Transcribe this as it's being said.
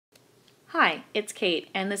Hi, it's Kate,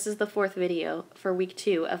 and this is the fourth video for week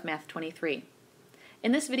 2 of Math 23.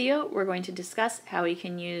 In this video, we're going to discuss how we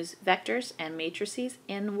can use vectors and matrices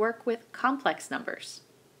and work with complex numbers.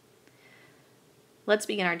 Let's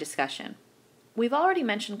begin our discussion. We've already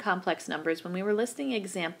mentioned complex numbers when we were listing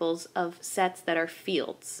examples of sets that are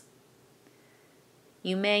fields.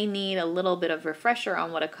 You may need a little bit of refresher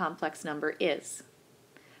on what a complex number is.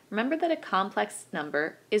 Remember that a complex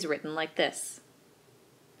number is written like this.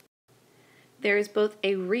 There is both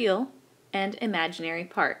a real and imaginary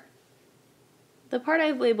part. The part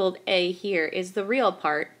I've labeled A here is the real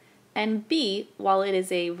part, and B, while it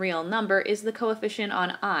is a real number, is the coefficient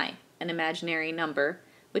on I, an imaginary number,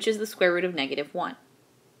 which is the square root of -1.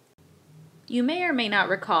 You may or may not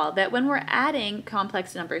recall that when we're adding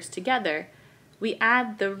complex numbers together, we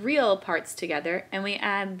add the real parts together and we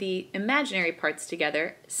add the imaginary parts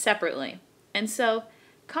together separately. And so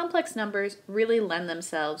complex numbers really lend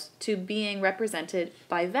themselves to being represented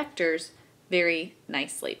by vectors very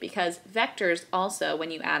nicely, because vectors also,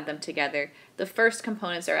 when you add them together, the first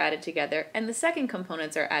components are added together and the second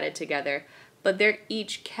components are added together, but they're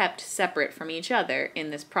each kept separate from each other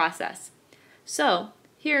in this process. So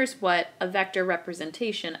here's what a vector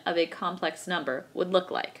representation of a complex number would look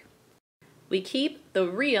like. We keep the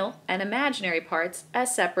real and imaginary parts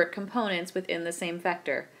as separate components within the same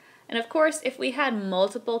vector. And of course, if we had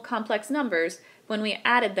multiple complex numbers, when we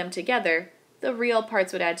added them together, the real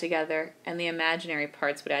parts would add together and the imaginary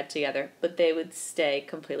parts would add together, but they would stay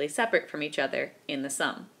completely separate from each other in the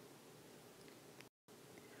sum.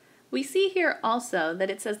 We see here also that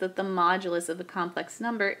it says that the modulus of a complex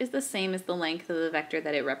number is the same as the length of the vector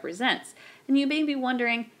that it represents. And you may be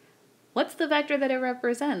wondering, what's the vector that it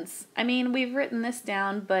represents? I mean, we've written this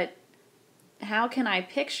down, but how can I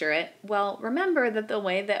picture it? Well, remember that the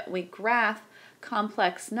way that we graph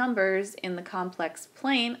complex numbers in the complex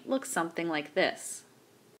plane looks something like this.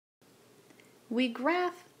 We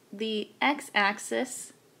graph the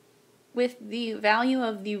x-axis with the value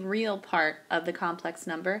of the real part of the complex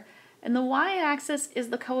number, and the y-axis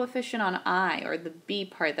is the coefficient on I, or the b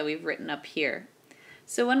part that we've written up here.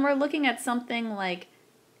 So when we're looking at something like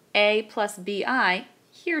a plus bi,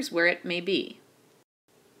 here's where it may be.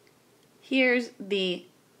 Here's the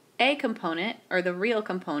a component, or the real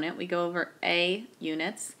component. We go over a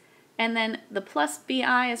units, and then the plus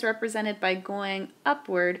bi is represented by going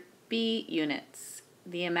upward b units,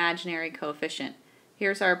 the imaginary coefficient.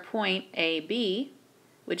 Here's our point AB,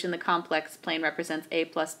 which in the complex plane represents a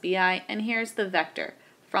plus bi, and here's the vector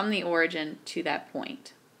from the origin to that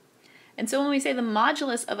point. And so when we say the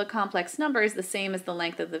modulus of a complex number is the same as the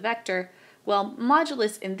length of the vector, well,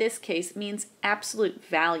 modulus in this case means absolute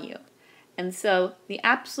value. And so the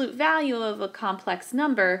absolute value of a complex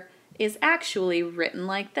number is actually written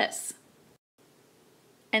like this.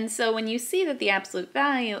 And so when you see that the absolute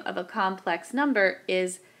value of a complex number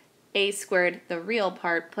is a squared, the real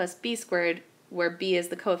part, plus b squared, where b is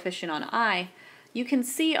the coefficient on I, you can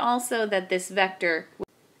see also that this vector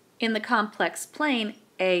in the complex plane,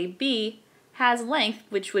 AB, has length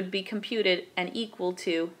which would be computed and equal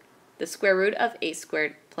to the square root of a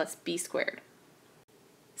squared plus b squared.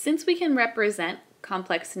 Since we can represent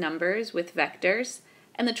complex numbers with vectors,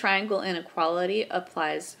 and the triangle inequality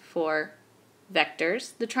applies for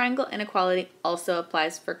vectors, the triangle inequality also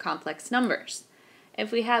applies for complex numbers.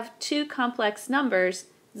 If we have two complex numbers,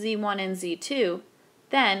 z1 and z2,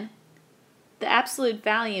 then the absolute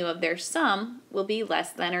value of their sum will be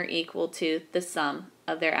less than or equal to the sum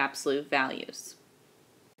of their absolute values.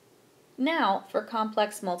 Now for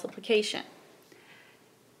complex multiplication.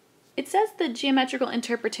 It says the geometrical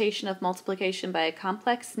interpretation of multiplication by a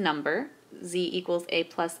complex number, z equals a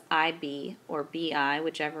plus ib, or bi,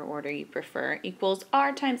 whichever order you prefer, equals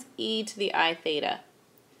r times e to the I theta,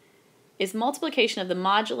 is multiplication of the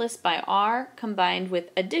modulus by r combined with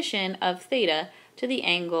addition of theta to the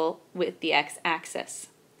angle with the x-axis.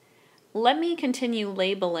 Let me continue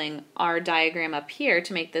labeling our diagram up here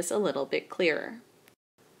to make this a little bit clearer.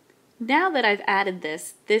 Now that I've added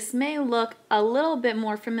this, this may look a little bit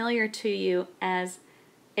more familiar to you as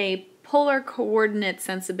a polar coordinate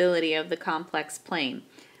sensibility of the complex plane.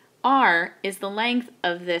 R is the length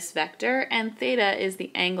of this vector and theta is the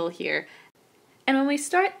angle here. And when we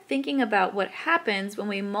start thinking about what happens when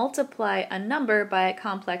we multiply a number by a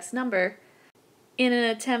complex number in an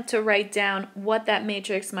attempt to write down what that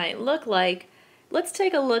matrix might look like, let's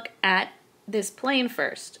take a look at this plane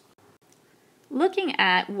first. Looking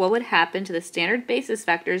at what would happen to the standard basis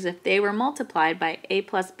vectors if they were multiplied by a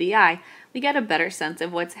plus bi, we get a better sense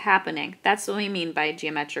of what's happening. That's what we mean by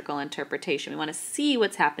geometrical interpretation. We want to see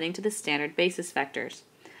what's happening to the standard basis vectors.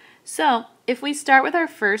 So if we start with our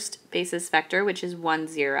first basis vector, which is 1,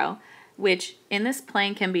 0, which in this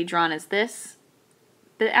plane can be drawn as this,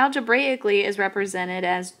 but algebraically is represented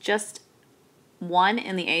as just 1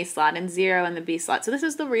 in the A slot and 0 in the B slot. So this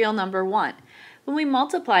is the real number 1. When we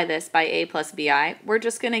multiply this by A plus BI, we're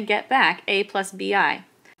just going to get back A plus BI,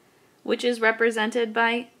 which is represented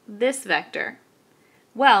by this vector.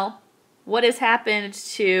 Well, what has happened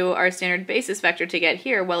to our standard basis vector to get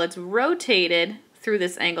here? Well, it's rotated through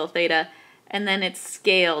this angle theta, and then it's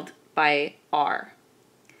scaled by r.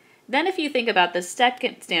 Then if you think about the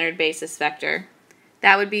second standard basis vector,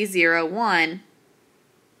 that would be 0, 1,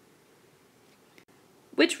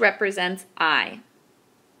 which represents I.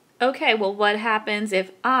 Okay, well, what happens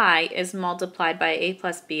if I is multiplied by A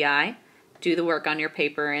plus BI? Do the work on your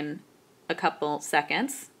paper in a couple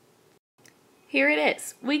seconds. Here it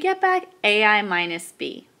is. We get back AI minus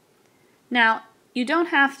B. Now, you don't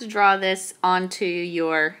have to draw this onto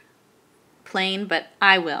your plane, but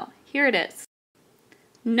I will. Here it is.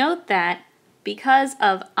 Note that because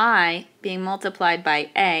of I being multiplied by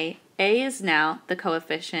A is now the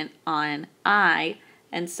coefficient on I,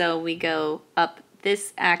 and so we go up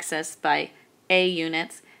this axis by A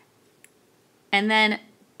units, and then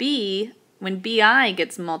B, when BI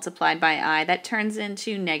gets multiplied by I, that turns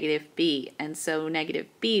into negative B, and so negative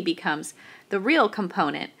B becomes the real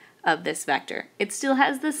component of this vector. It still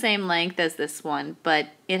has the same length as this one, but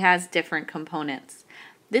it has different components.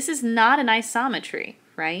 This is not an isometry,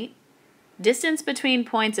 right? Distance between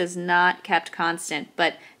points is not kept constant,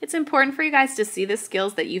 but it's important for you guys to see the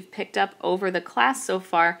skills that you've picked up over the class so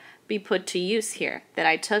far be put to use here. That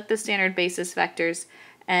I took the standard basis vectors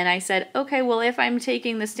and I said, okay, well, if I'm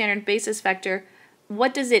taking the standard basis vector,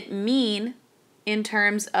 what does it mean in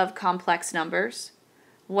terms of complex numbers?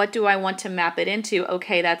 What do I want to map it into?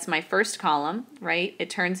 Okay, that's my first column, right? It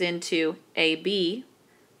turns into AB,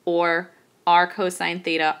 or r cosine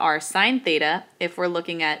theta, r sine theta, if we're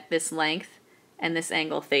looking at this length and this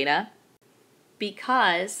angle theta,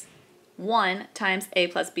 because 1 times A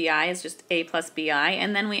plus BI is just A plus BI,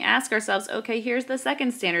 and then we ask ourselves, okay, here's the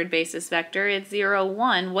second standard basis vector, it's 0,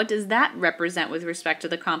 1, what does that represent with respect to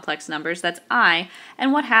the complex numbers? That's I,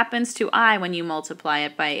 and what happens to I when you multiply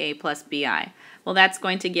it by A plus BI? Well, that's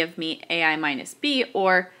going to give me AI minus B,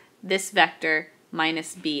 or this vector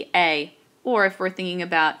minus BA, or if we're thinking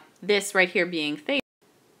about this right here being theta,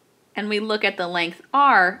 and we look at the length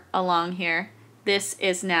r along here, this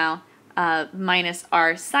is now minus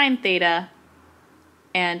r sine theta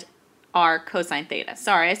and r cosine theta.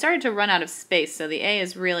 Sorry, I started to run out of space, so the A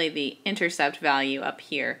is really the intercept value up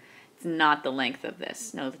here. It's not the length of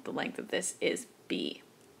this. Know that the length of this is B.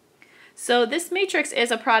 So this matrix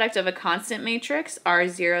is a product of a constant matrix,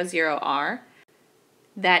 R0, 0R,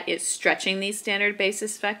 that is stretching these standard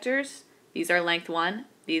basis vectors. These are length 1,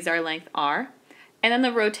 these are length R. And then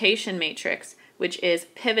the rotation matrix, which is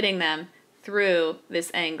pivoting them through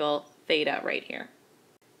this angle theta right here.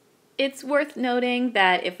 It's worth noting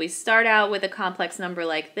that if we start out with a complex number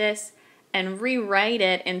like this and rewrite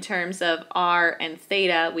it in terms of r and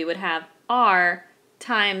theta, we would have r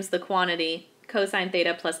times the quantity cosine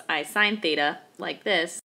theta plus I sine theta, like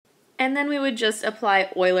this. And then we would just apply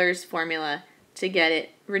Euler's formula to get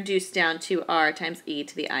it reduced down to r times e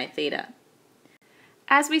to the I theta.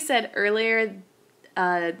 As we said earlier,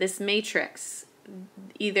 this matrix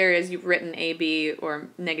either is written AB or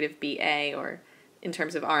negative BA, or in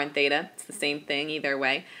terms of r and theta, it's the same thing either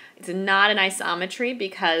way. It's not an isometry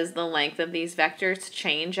because the length of these vectors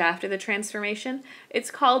change after the transformation.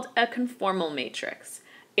 It's called a conformal matrix.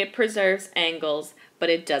 It preserves angles, but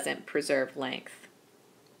it doesn't preserve length.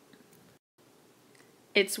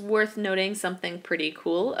 It's worth noting something pretty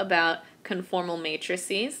cool about conformal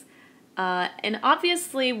matrices. And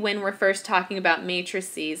obviously when we're first talking about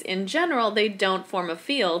matrices, in general, they don't form a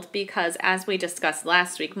field because, as we discussed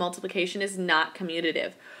last week, multiplication is not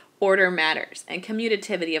commutative. Order matters, and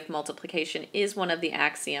commutativity of multiplication is one of the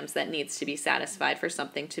axioms that needs to be satisfied for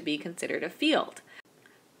something to be considered a field.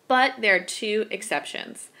 But there are two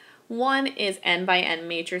exceptions. One is n by n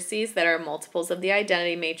matrices that are multiples of the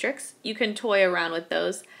identity matrix. You can toy around with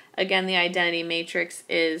those. Again, the identity matrix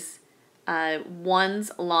is ones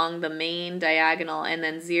along the main diagonal and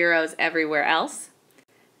then zeros everywhere else.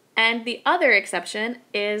 And the other exception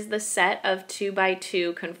is the set of 2 by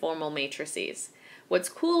 2 conformal matrices. What's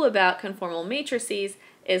cool about conformal matrices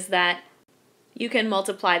is that you can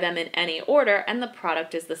multiply them in any order and the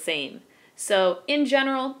product is the same. So in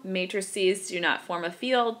general, matrices do not form a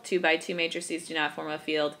field, 2 by 2 matrices do not form a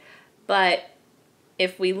field, but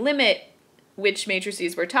if we limit which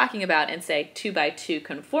matrices we're talking about and say 2 by 2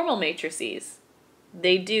 conformal matrices,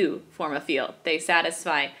 they do form a field. They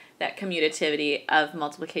satisfy that commutativity of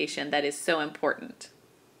multiplication that is so important,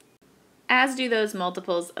 as do those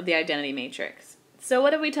multiples of the identity matrix. So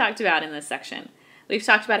what have we talked about in this section? We've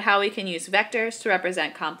talked about how we can use vectors to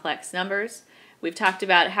represent complex numbers. We've talked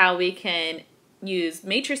about how we can use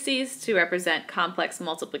matrices to represent complex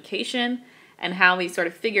multiplication and how we sort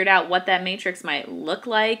of figured out what that matrix might look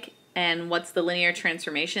like and what's the linear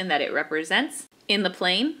transformation that it represents in the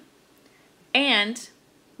plane. And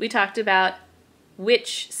we talked about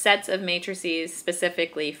which sets of matrices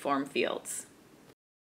specifically form fields.